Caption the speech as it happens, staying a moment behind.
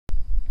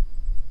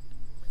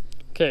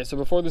Okay, so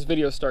before this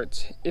video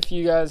starts, if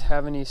you guys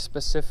have any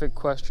specific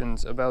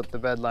questions about the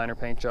bed liner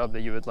paint job that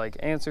you would like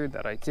answered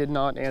that I did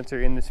not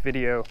answer in this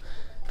video,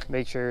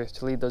 make sure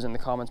to leave those in the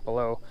comments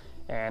below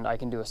and I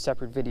can do a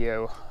separate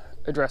video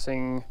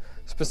addressing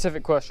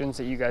specific questions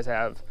that you guys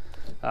have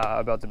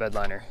about the bed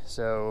liner.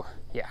 So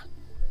yeah.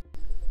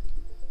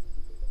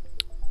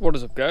 What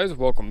is up, guys?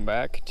 Welcome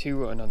back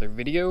to another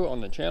video on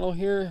the channel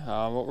here.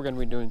 What we're going to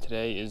be doing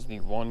today is the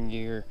 1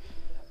 year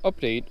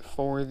update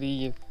for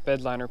the bed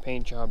liner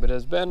paint job. It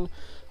has been,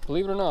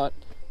 believe it or not,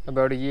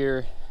 about a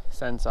year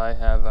since I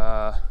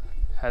have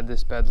had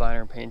this bed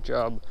liner paint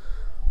job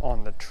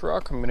on the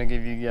truck. I'm going to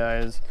give you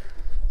guys,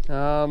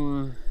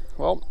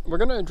 well, we're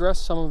going to address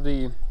some of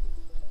the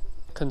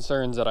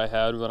concerns that I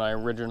had when I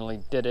originally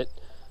did it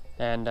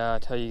and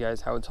tell you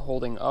guys how it's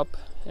holding up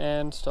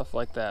and stuff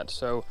like that.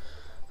 So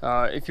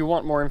if you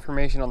want more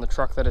information on the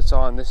truck that it's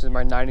on, this is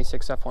my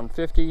 96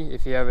 F-150.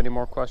 If you have any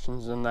more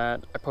questions than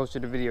that, I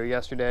posted a video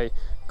yesterday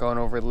going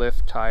over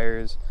lift,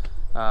 tires,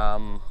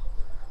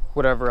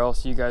 whatever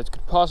else you guys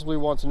could possibly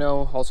want to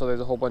know. Also, there's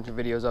a whole bunch of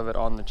videos of it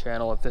on the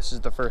channel if this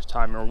is the first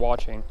time you're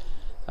watching.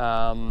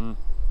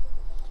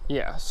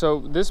 Yeah, so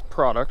this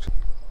product,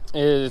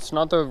 it's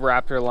not the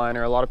Raptor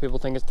liner. A lot of people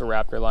think it's the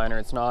Raptor liner.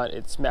 It's not.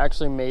 It's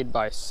actually made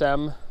by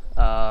SEM.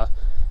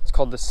 It's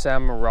called the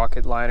SEM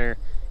Rocket Liner.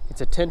 It's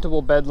a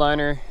tintable bed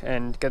liner,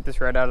 and get this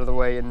right out of the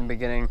way in the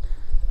beginning.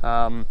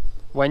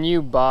 When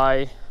you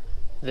buy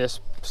this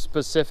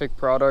specific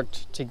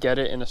product to get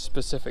it in a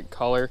specific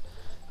color,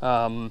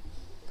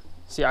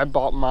 see, I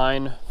bought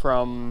mine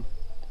from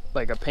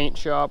like a paint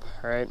shop,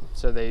 right?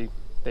 So they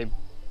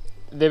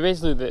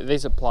basically they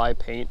supply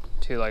paint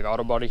to like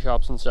auto body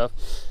shops and stuff,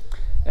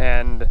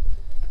 and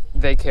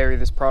they carry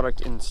this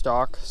product in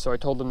stock. So I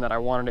told them that I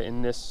wanted it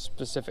in this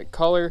specific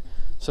color,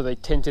 so they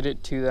tinted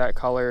it to that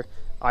color.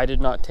 I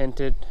did not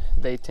tint it,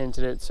 they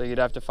tinted it, so you'd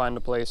have to find a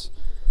place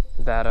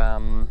that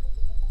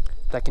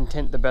that can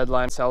tint the bed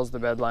liner, sells the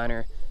bed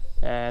liner,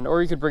 and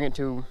or you could bring it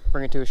to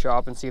a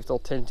shop and see if they'll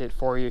tint it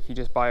for you if you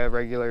just buy a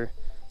regular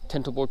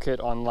tintable kit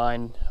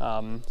online.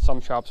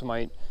 Some shops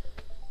might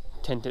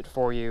tint it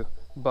for you,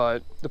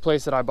 but the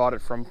place that I bought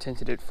it from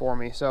tinted it for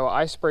me. So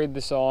I sprayed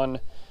this on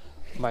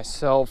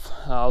myself.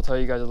 I'll tell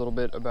you guys a little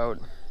bit about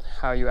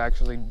how you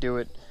actually do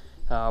it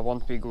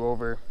once we go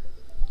over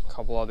a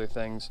couple other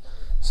things.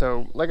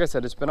 So like I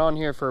said, it's been on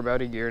here for about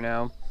a year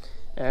now,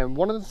 and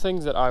one of the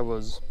things that I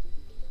was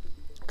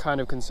kind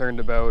of concerned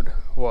about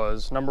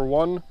was, number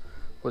one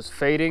was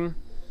fading,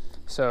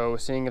 so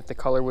seeing if the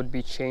color would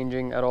be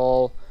changing at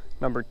all.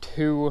 Number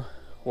two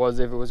was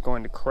if it was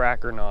going to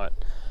crack or not.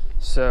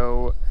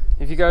 So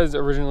if you guys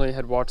originally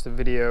had watched the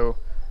video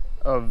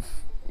of,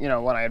 you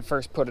know, when I had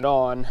first put it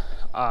on,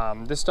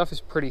 this stuff is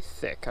pretty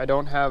thick. I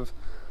don't have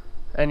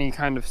any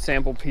kind of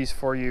sample piece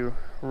for you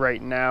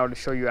right now to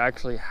show you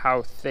actually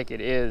how thick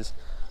it is,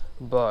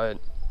 but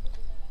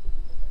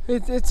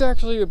it's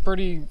actually a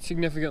pretty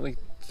significantly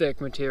thick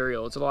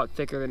material. It's a lot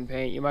thicker than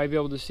paint. You might be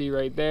able to see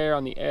right there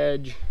on the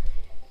edge.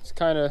 It's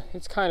kind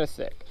of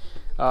thick.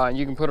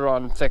 You can put it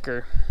on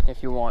thicker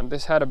if you want.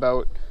 This had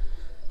about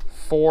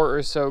 4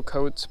 or so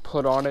coats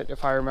put on it,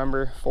 if I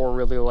remember, 4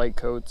 really light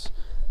coats.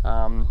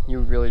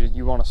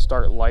 You want to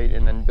start light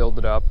and then build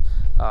it up,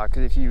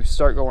 because if you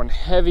start going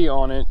heavy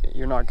on it,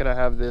 you're not going to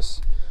have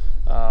this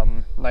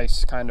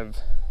nice kind of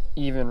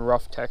even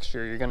rough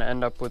texture. You're going to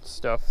end up with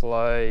stuff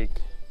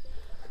like,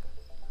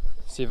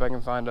 see if I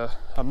can find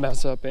a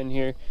mess up in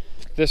here.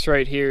 This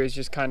right here is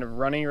just kind of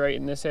runny right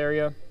in this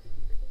area,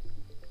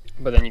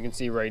 but then you can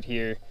see right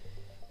here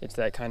it's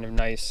that kind of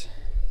nice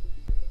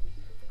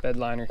bed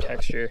liner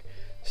texture.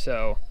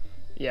 So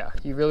yeah,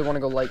 you really want to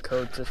go light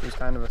coats. This was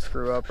kind of a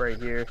screw up right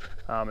here.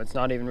 It's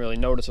not even really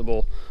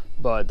noticeable,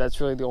 but that's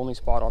really the only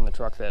spot on the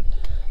truck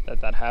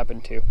that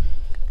happened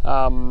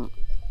to.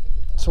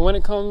 So when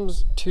it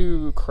comes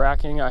to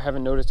cracking, I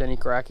haven't noticed any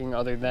cracking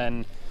other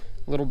than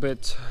little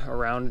bits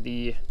around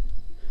the,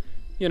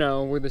 you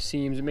know, where the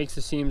seams, it makes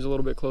the seams a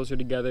little bit closer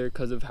together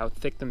because of how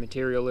thick the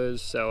material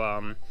is. So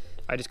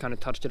I just kind of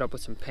touched it up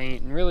with some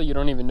paint, and really you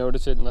don't even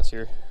notice it unless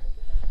you're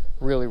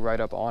really right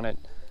up on it.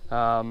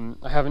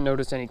 I haven't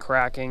noticed any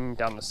cracking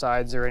down the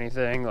sides or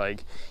anything.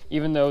 Like,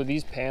 even though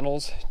these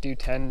panels do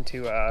tend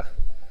to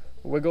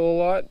wiggle a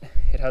lot,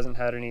 it hasn't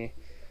had any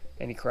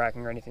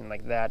cracking or anything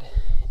like that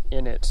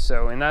in it.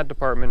 So in that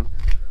department,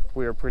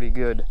 we are pretty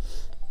good.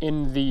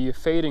 In the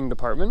fading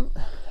department,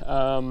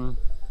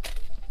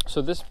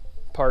 so this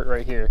part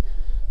right here,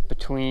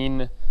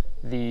 between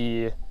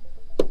the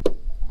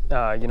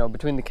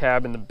between the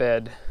cab and the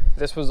bed,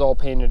 this was all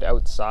painted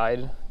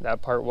outside.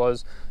 That part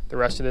was. The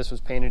rest of this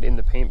was painted in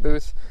the paint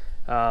booth.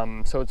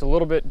 So it's a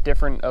little bit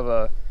different of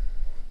a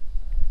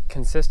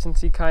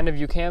consistency, kind of.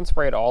 You can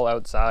spray it all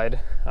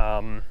outside,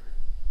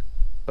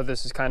 but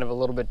this is kind of a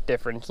little bit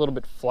different. It's a little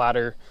bit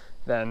flatter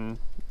than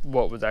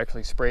what was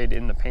actually sprayed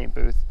in the paint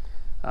booth.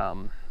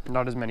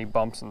 Not as many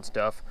bumps and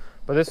stuff,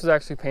 but this was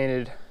actually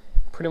painted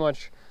pretty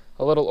much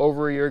a little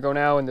over a year ago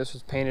now, and this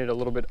was painted a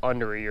little bit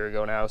under a year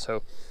ago now,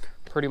 so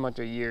pretty much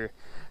a year.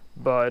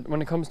 But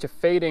when it comes to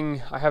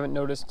fading, I haven't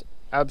noticed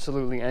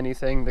absolutely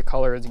anything. The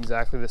color is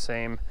exactly the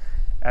same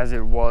as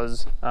it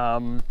was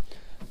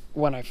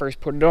when I first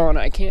put it on.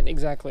 I can't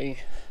exactly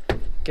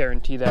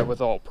guarantee that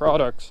with all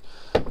products,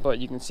 but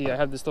you can see I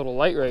have this little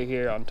light right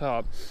here on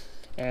top,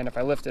 and if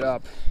I lift it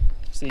up,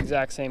 it's the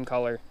exact same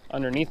color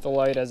underneath the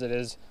light as it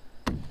is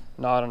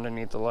not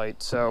underneath the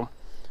light. So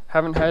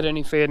haven't had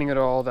any fading at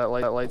all. That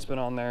light's been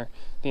on there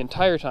the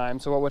entire time.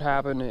 So what would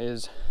happen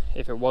is,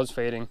 if it was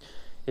fading,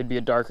 it'd be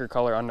a darker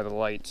color under the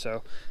light.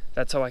 So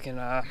that's how I can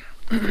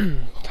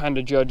kind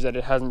of judge that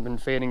it hasn't been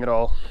fading at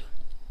all.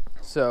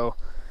 So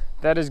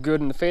that is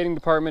good in the fading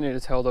department. It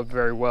has held up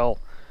very well.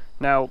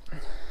 Now,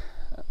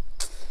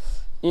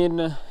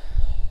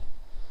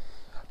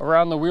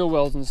 around the wheel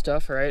wells and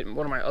stuff, right,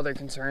 one of my other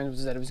concerns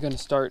was that it was going to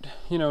start,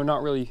 you know,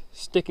 not really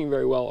sticking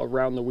very well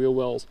around the wheel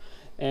wells.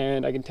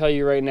 And I can tell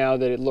you right now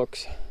that it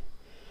looks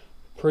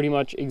pretty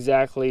much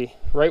exactly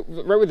right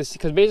with this,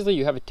 because basically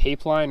you have a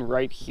tape line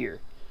right here,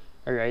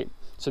 all right,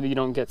 so that you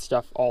don't get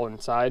stuff all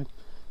inside.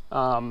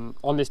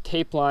 On this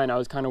tape line, I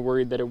was kind of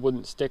worried that it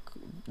wouldn't stick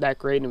that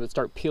great and it would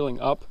start peeling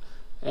up,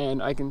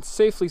 and I can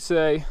safely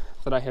say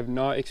that I have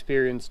not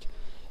experienced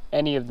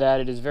any of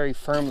that. It is very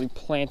firmly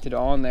planted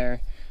on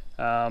there.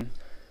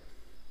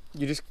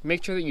 You just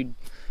make sure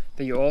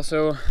that you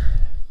also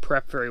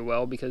prep very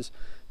well, because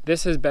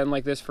this has been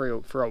like this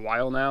for a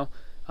while now.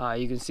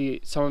 You can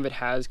see some of it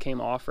has came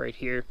off right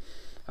here.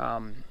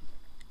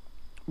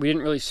 We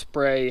didn't really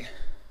spray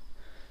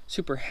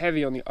super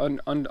heavy on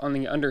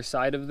the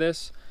underside of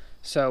this,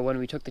 so when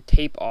we took the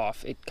tape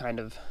off, it kind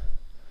of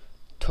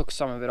took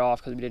some of it off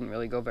because we didn't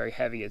really go very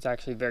heavy. It's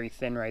actually very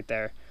thin right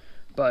there,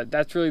 but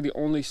that's really the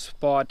only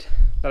spot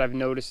that I've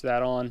noticed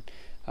that on.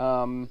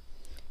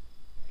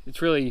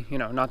 It's really, you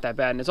know, not that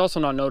bad, and it's also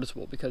not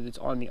noticeable because it's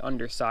on the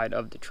underside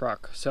of the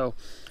truck. So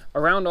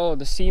around all of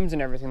the seams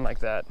and everything like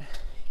that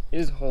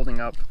is holding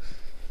up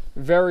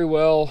very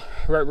well.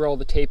 Right where all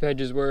the tape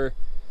edges were,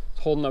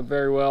 it's holding up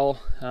very well.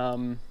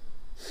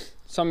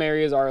 Some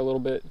areas are a little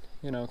bit,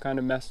 you know, kind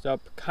of messed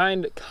up,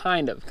 kind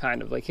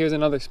of like here's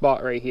another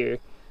spot right here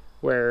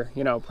where,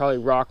 you know, probably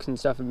rocks and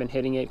stuff have been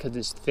hitting it because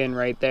it's thin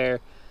right there.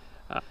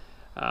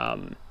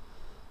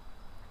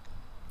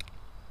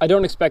 I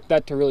don't expect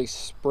that to really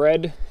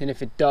spread, and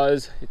if it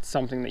does, it's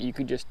something that you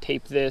could just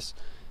tape this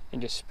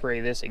and just spray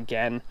this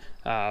again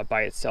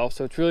by itself.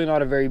 So it's really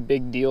not a very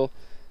big deal.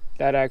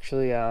 That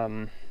actually,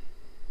 yeah,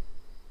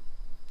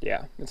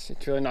 it's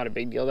really not a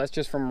big deal. That's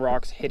just from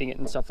rocks hitting it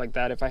and stuff like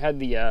that. If I had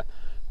the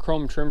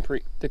chrome trim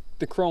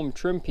the chrome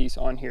trim piece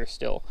on here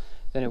still,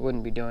 then it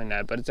wouldn't be doing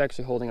that. But it's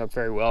actually holding up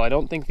very well. I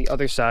don't think the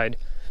other side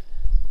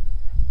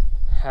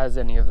has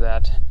any of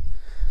that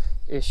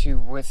issue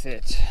with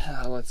it.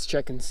 Let's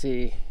check and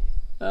see.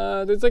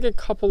 There's like a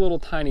couple little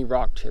tiny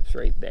rock chips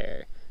right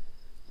there,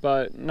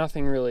 but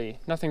nothing really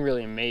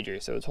major.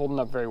 So it's holding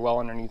up very well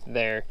underneath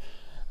there.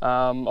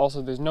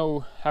 Also,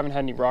 haven't had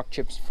any rock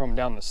chips from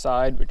down the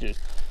side, which is,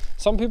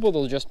 some people,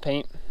 they'll just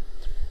paint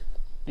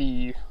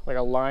like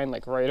a line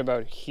like right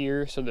about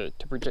here so that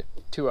to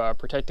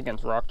protect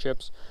against rock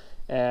chips,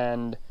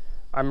 and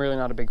I'm really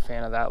not a big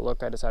fan of that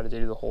look. I decided to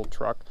do the whole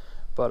truck,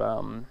 but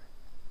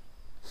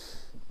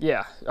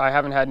yeah, I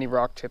haven't had any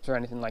rock chips or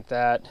anything like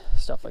that,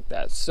 stuff like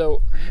that.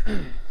 So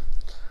a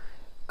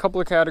couple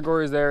of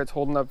categories there. It's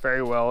holding up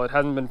very well. It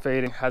hasn't been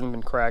fading, hasn't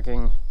been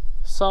cracking.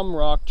 Some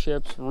rock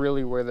chips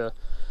really where the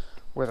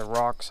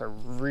rocks are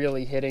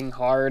really hitting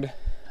hard,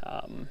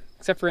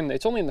 except for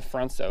it's only in the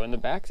fronts though. In the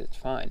backs it's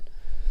fine.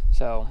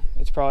 So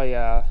it's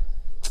probably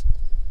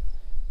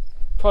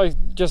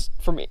just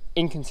from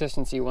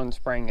inconsistency when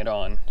spraying it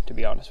on, to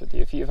be honest with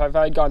you. If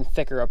I had gone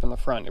thicker up in the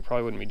front, it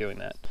probably wouldn't be doing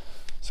that.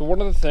 So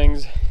one of the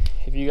things,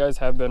 if you guys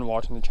have been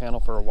watching the channel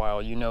for a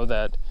while, you know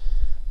that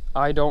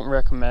I don't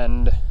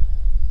recommend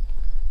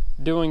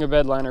doing a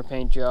bed liner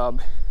paint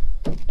job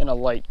in a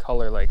light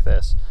color like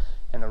this.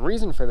 And the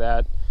reason for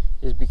that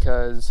is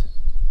because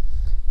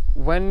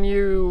when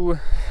you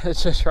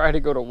just try to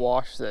go to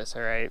wash this,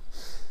 all right,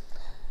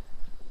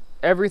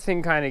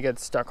 everything kind of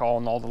gets stuck all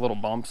in all the little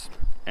bumps,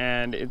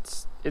 and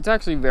it's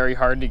actually very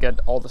hard to get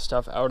all the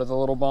stuff out of the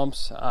little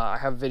bumps. I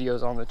have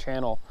videos on the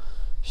channel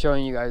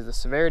showing you guys the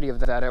severity of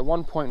that. At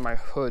one point my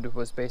hood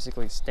was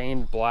basically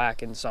stained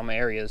black in some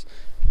areas,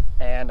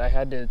 and I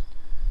had to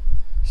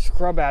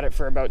scrub at it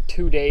for about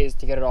 2 days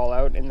to get it all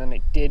out, and then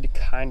it did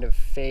kind of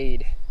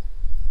fade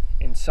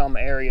in some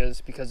areas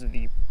because of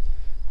the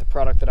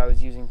product that I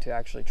was using to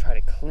actually try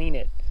to clean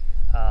it.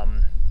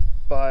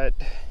 But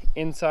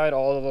inside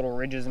all the little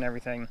ridges and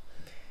everything,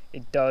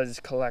 it does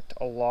collect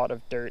a lot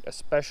of dirt,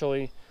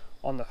 especially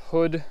on the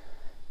hood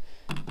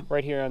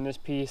right here on this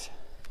piece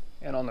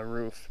and on the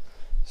roof.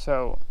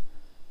 So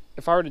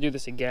if I were to do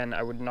this again,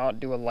 I would not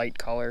do a light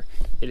color.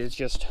 It is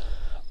just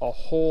a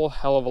whole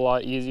hell of a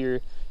lot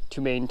easier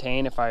to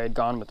maintain if I had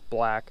gone with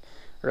black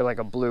or like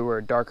a blue or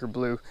a darker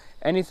blue.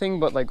 Anything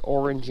but like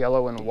orange,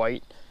 yellow, and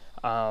white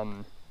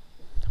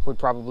would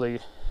probably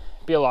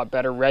be a lot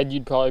better. Red,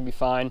 you'd probably be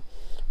fine,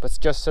 but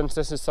just since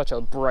this is such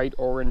a bright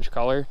orange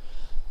color,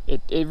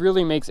 it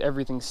really makes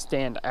everything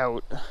stand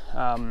out.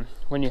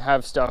 When you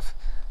have stuff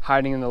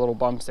hiding in the little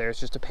bumps there, it's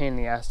just a pain in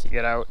the ass to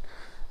get out.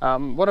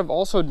 What I've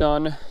also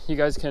done, you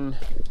guys can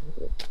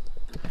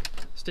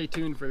stay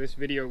tuned for this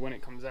video when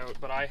it comes out,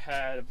 but I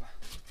have,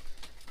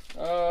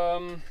 a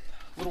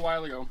little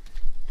while ago,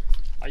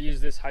 I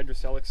used this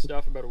hydrocellic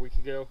stuff about a week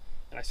ago,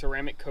 and I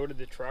ceramic coated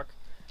the truck,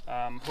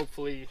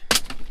 hopefully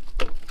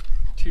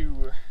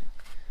to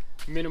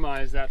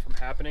minimize that from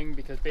happening,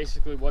 because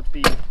basically what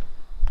the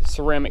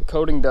ceramic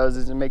coating does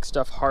is it makes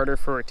stuff harder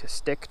for it to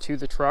stick to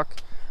the truck.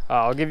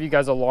 I'll give you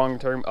guys a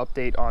long-term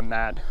update on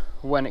that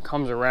when it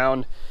comes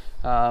around,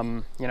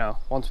 you know,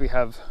 once we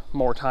have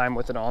more time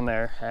with it on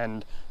there,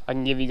 and I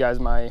can give you guys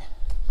my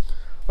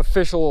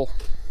official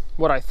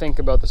what I think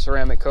about the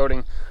ceramic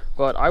coating.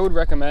 But I would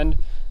recommend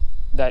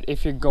that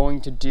if you're going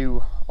to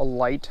do a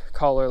light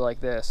color like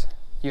this,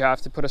 you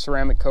have to put a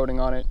ceramic coating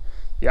on it.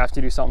 You have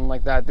to do something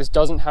like that. This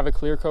doesn't have a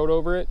clear coat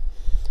over it.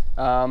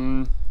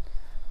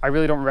 I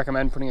really don't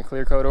recommend putting a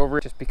clear coat over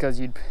it, just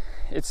because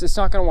it's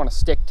not going to want to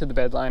stick to the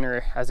bed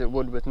liner as it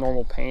would with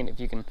normal paint. If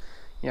you can,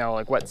 you know,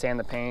 like wet sand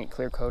the paint,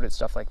 clear coat it,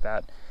 stuff like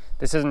that.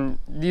 This isn't,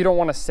 you don't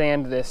want to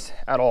sand this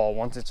at all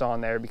once it's on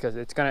there, because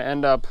it's going to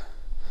end up,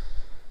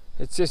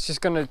 it's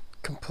just going to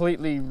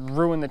completely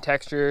ruin the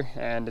texture,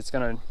 and it's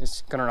gonna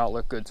not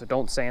look good. So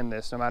don't sand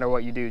this. No matter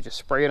what you do, just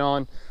spray it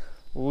on,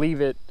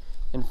 leave it,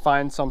 and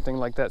find something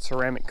like that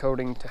ceramic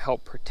coating to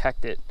help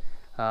protect it.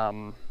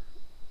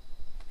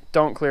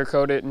 Don't clear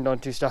coat it, and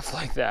don't do stuff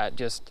like that.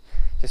 Just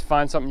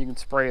find something you can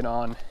spray it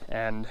on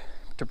and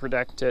to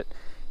protect it.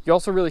 You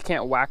also really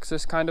can't wax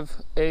this kind of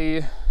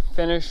a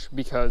finish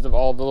because of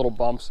all the little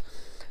bumps.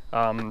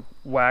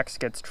 Wax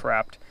gets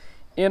trapped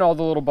in all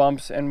the little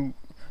bumps, and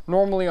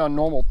normally on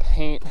normal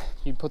paint,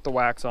 you'd put the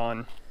wax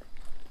on,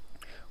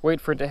 wait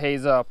for it to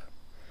haze up,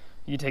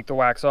 you take the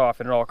wax off,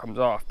 and it all comes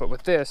off. But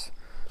with this,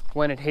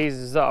 when it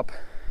hazes up,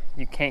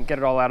 you can't get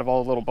it all out of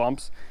all the little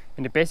bumps,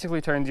 and it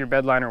basically turns your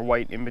bed liner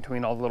white in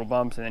between all the little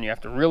bumps, and then you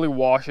have to really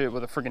wash it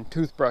with a freaking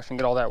toothbrush and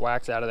get all that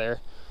wax out of there.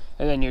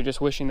 And then you're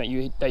just wishing that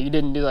you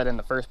didn't do that in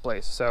the first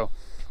place. So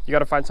you got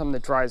to find something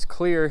that dries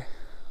clear,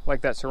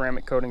 like that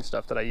ceramic coating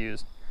stuff that I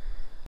used.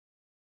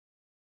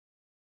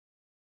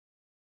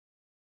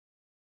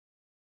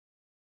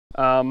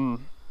 So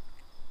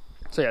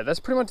yeah, that's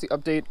pretty much the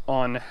update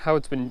on how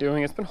it's been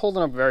doing. It's been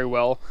holding up very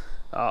well,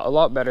 a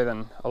lot better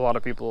than a lot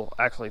of people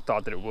actually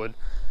thought that it would.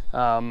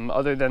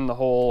 Other than the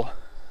whole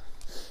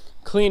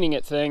cleaning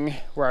it thing,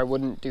 where I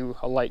wouldn't do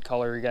a light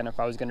color again if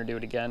I was going to do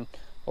it again,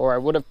 or I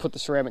would have put the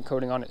ceramic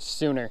coating on it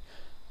sooner.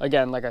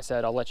 Again, like I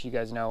said, I'll let you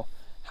guys know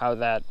how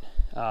that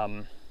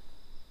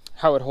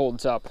how it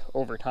holds up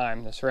over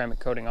time, the ceramic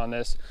coating on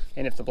this,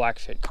 and if the black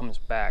shit comes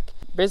back.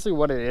 Basically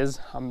what it is,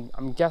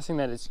 I'm guessing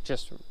that it's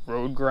just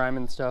road grime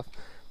and stuff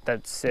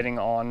that's sitting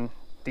on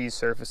these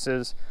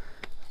surfaces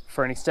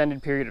for an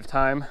extended period of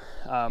time,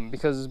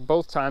 because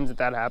both times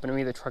that happened to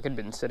me, the truck had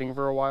been sitting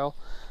for a while.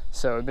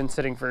 So it'd been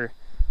sitting for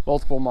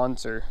multiple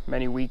months or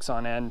many weeks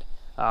on end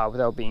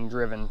without being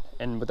driven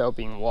and without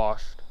being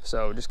washed.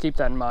 So just keep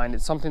that in mind.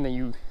 It's something that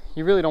you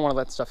really don't want to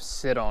let stuff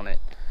sit on it.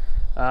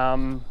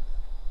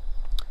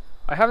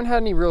 I haven't had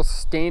any real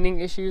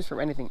staining issues from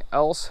anything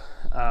else.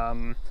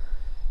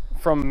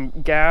 From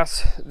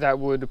gas that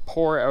would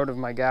pour out of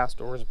my gas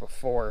doors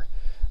before,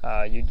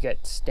 you'd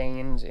get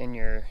stains in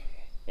your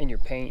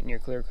paint, in your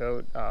clear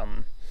coat,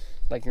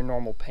 like your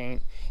normal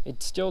paint.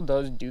 It still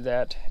does do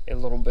that a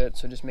little bit,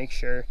 so just make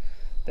sure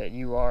that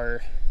you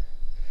are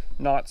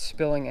not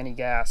spilling any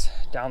gas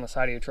down the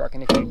side of your truck,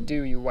 and if you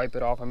do, you wipe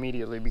it off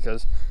immediately,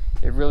 because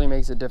it really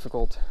makes it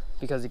difficult,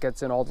 because it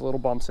gets in all the little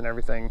bumps and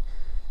everything,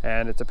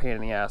 and it's a pain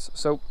in the ass.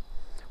 So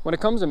when it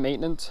comes to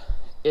maintenance,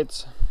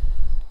 it's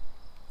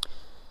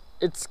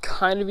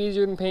kind of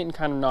easier than paint and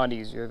kind of not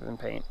easier than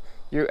paint.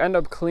 You end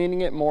up cleaning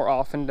it more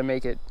often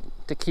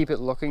to keep it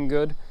looking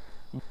good,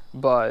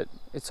 but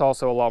it's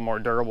also a lot more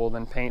durable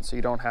than paint, so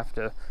you don't have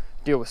to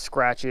deal with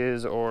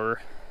scratches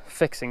or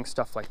fixing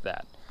stuff like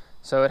that.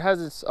 So it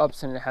has its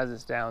ups and it has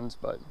its downs,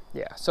 but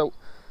yeah. So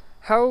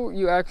how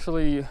you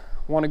actually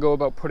want to go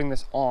about putting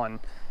this on,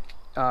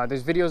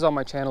 there's videos on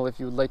my channel if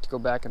you would like to go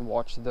back and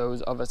watch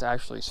those of us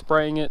actually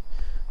spraying it.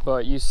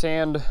 But you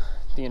sand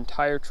the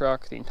entire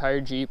truck, the entire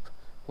Jeep,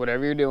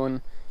 whatever you're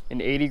doing,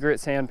 in 80 grit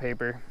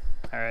sandpaper.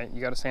 All right, you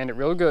got to sand it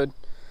real good,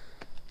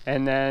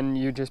 and then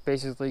you're just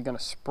basically going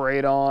to spray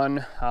it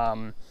on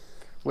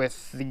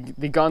with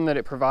the gun that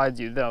it provides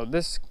you. Though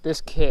this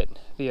kit,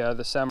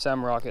 the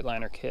SEM rocket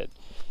liner kit,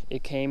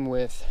 it came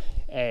with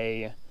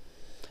a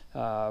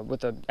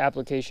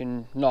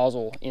application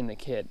nozzle in the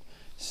kit.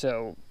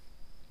 So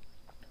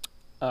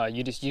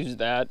you just use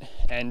that,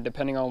 and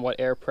depending on what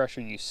air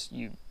pressure you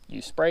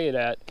spray it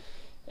at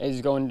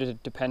is going to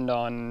depend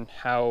on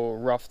how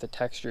rough the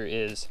texture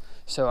is.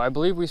 So I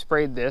believe we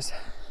sprayed this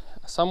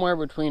somewhere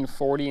between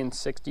 40 and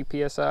 60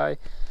 psi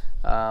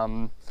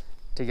to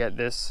get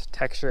this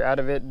texture out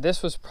of it.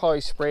 This was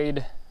probably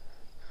sprayed,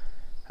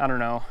 I don't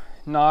know,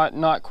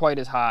 not quite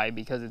as high,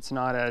 because it's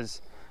not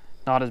as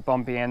not as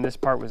bumpy, and this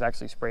part was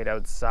actually sprayed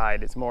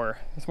outside. It's more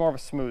of a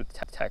smooth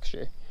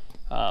texture.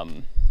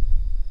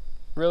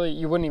 Really,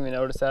 you wouldn't even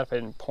notice that if I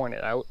didn't point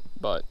it out,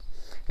 but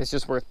it's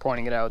just worth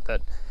pointing it out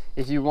that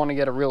if you want to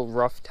get a real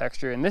rough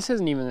texture, and this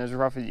isn't even as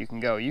rough as you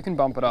can go, you can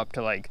bump it up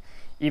to like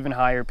even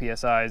higher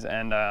PSIs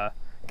and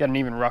get an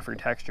even rougher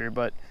texture.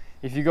 But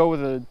if you go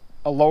with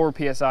a lower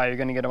PSI, you're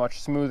going to get a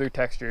much smoother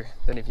texture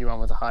than if you went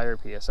with a higher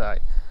PSI.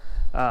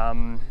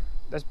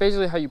 That's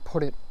basically how you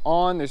put it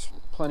on. There's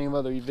plenty of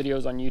other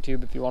videos on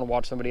YouTube if you want to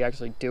watch somebody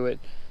actually do it,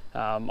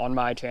 on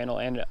my channel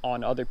and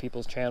on other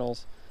people's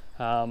channels.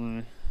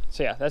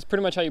 So yeah, that's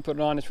pretty much how you put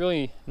it on. It's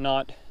really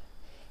not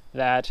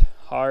that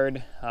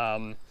hard.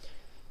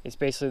 It's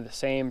basically the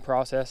same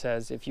process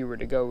as if you were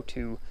to go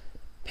to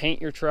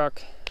paint your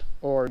truck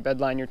or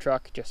bedline your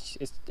truck.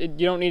 You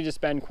don't need to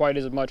spend quite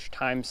as much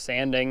time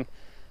sanding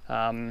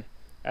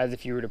as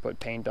if you were to put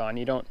paint on.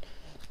 You don't,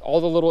 all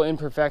the little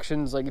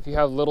imperfections, like if you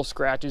have little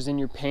scratches in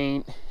your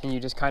paint and you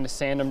just kind of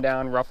sand them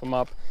down, rough them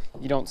up,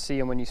 you don't see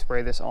them when you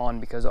spray this on,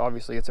 because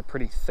obviously it's a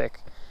pretty thick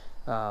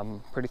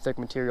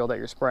material that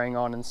you're spraying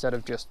on instead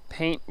of just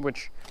paint,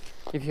 which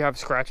if you have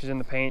scratches in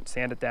the paint,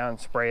 sand it down,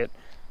 spray it,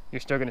 you're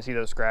still going to see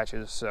those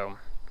scratches. So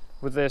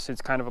with this,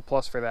 it's kind of a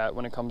plus for that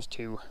when it comes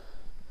to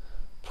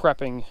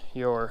prepping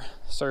your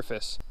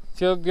surface.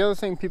 So the other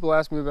thing people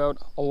ask me about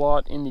a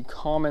lot in the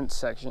comment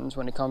sections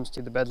when it comes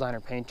to the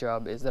bedliner paint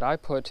job is that I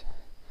put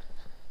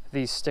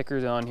these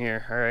stickers on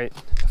here, all right,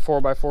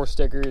 4x4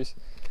 stickers.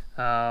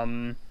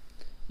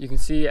 You can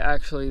see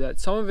actually that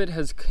some of it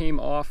has came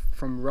off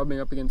from rubbing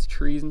up against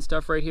trees and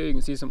stuff right here. You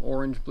can see some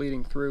orange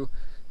bleeding through.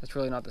 That's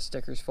really not the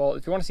sticker's fault.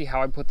 If you want to see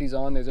how I put these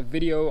on, there's a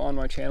video on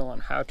my channel on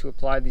how to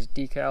apply these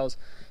decals.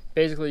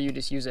 Basically, you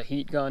just use a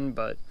heat gun,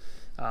 but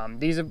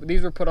these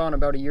were put on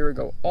about a year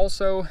ago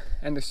also,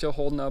 and they're still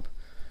holding up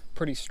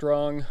pretty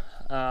strong.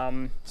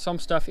 Some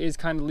stuff is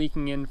kind of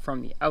leaking in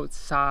from the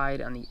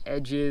outside on the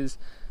edges,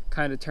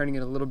 kind of turning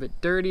it a little bit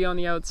dirty on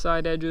the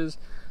outside edges,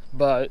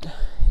 but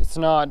it's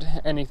not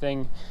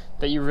anything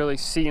that you really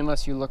see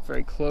unless you look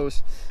very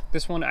close.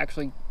 This one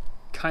actually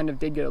kind of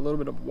did get a little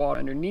bit of water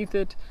underneath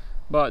it,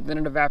 but then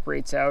it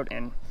evaporates out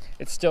and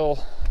it's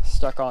still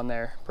stuck on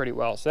there pretty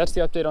well. So that's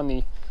the update on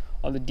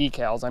the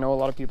decals. I know a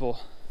lot of people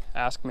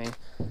ask me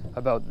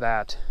about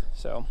that.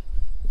 So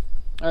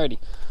alrighty,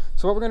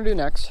 so what we're gonna do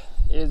next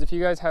is, if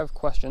you guys have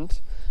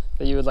questions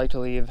that you would like to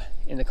leave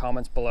in the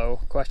comments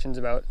below, questions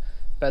about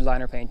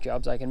bedliner paint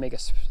jobs, I can make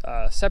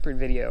a separate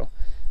video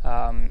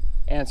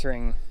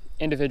answering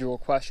individual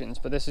questions,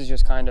 but this is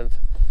just kind of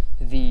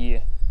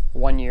the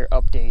 1 year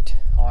update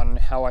on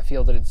how I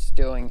feel that it's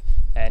doing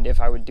and if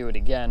I would do it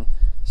again.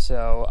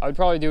 So I would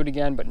probably do it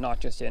again, but not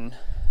just in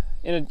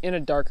a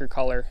darker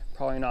color,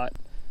 probably not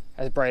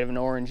as bright of an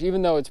orange.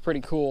 Even though it's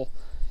pretty cool,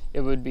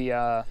 it would be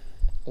a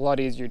lot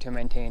easier to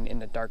maintain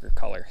in a darker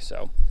color.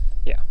 So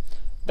yeah,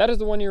 that is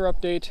the 1 year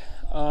update.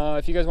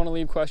 If you guys want to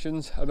leave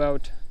questions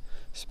about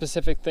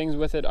specific things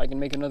with it, I can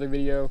make another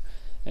video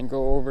and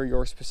go over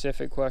your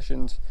specific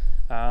questions.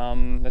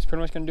 That's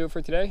pretty much going to do it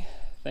for today.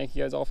 Thank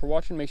you guys all for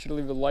watching. Make sure to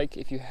leave a like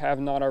if you have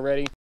not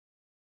already.